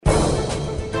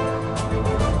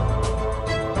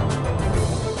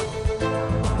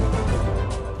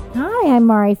I'm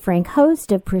Mari Frank,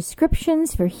 host of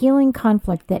Prescriptions for Healing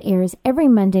Conflict that airs every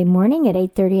Monday morning at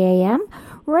 8:30 a.m.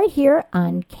 right here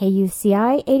on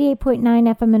KUCI 88.9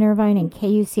 FM in Irvine and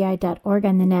KUCI.org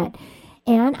on the net.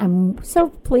 And I'm so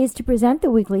pleased to present the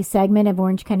weekly segment of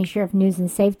Orange County Sheriff News and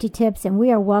Safety Tips, and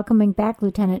we are welcoming back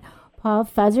Lieutenant Paul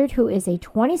Fuzzard, who is a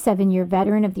 27-year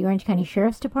veteran of the Orange County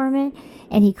Sheriff's Department,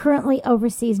 and he currently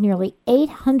oversees nearly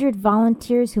 800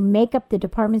 volunteers who make up the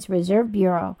department's Reserve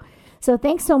Bureau. So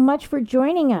thanks so much for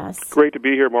joining us. Great to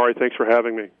be here, Mari. Thanks for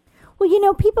having me. Well, you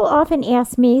know, people often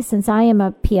ask me, since I am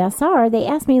a PSR, they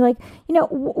ask me, like, you know,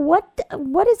 what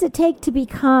does it take to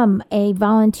become a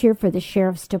volunteer for the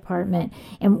Sheriff's Department?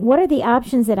 And what are the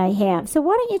options that I have? So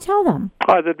why don't you tell them?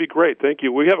 That'd be great. Thank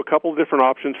you. We have a couple of different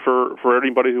options for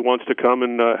anybody who wants to come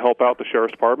and help out the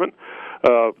Sheriff's Department.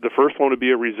 The first one would be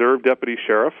a Reserve Deputy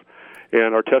Sheriff,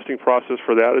 and our testing process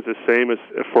for that is the same as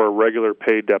for a regular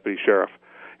paid Deputy Sheriff.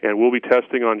 And we'll be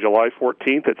testing on July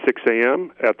 14th at 6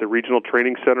 a.m. at the Regional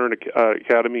Training Center and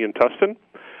Academy in Tustin.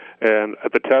 And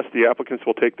at the test, the applicants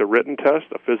will take the written test,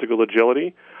 a physical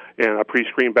agility, and a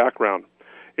pre-screen background.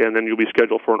 And then you'll be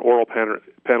scheduled for an oral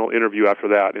panel interview after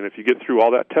that. And if you get through all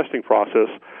that testing process,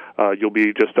 you'll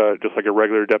be just like a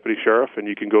regular deputy sheriff, and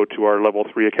you can go to our Level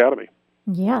 3 Academy.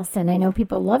 Yes, and I know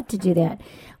people love to do that.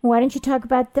 Why don't you talk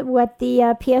about what the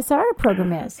PSR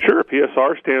program is? Sure.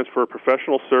 PSR stands for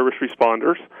Professional Service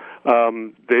Responders.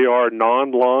 They are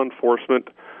non-law enforcement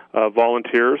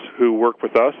volunteers who work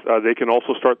with us. They can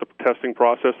also start the testing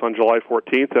process on July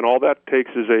 14th, and all that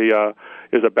takes is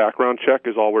a background check.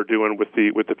 Is all we're doing with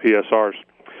the PSRs.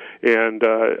 And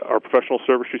our professional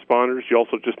service responders, you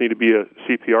also just need to be a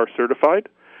CPR certified,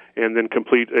 and then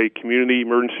complete a community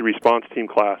emergency response team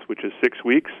class, which is 6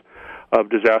 weeks of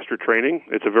disaster training.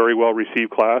 It's a very well-received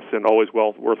class and always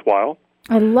worthwhile.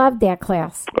 I love that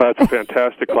class. It's a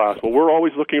fantastic class. Well, we're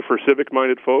always looking for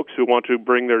civic-minded folks who want to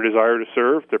bring their desire to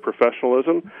serve, their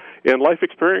professionalism, and life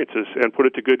experiences and put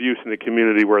it to good use in the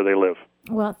community where they live.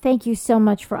 Well, thank you so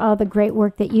much for all the great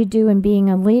work that you do in being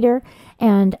a leader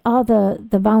and all the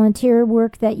volunteer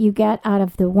work that you get out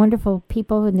of the wonderful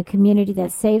people in the community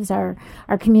that saves our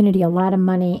community a lot of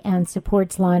money and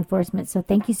supports law enforcement. So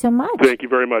thank you so much. Thank you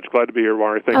very much. Glad to be here,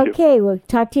 Mari. Thank you. Okay, we'll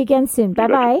talk to you again soon.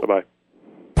 Bye-bye. Bye-bye.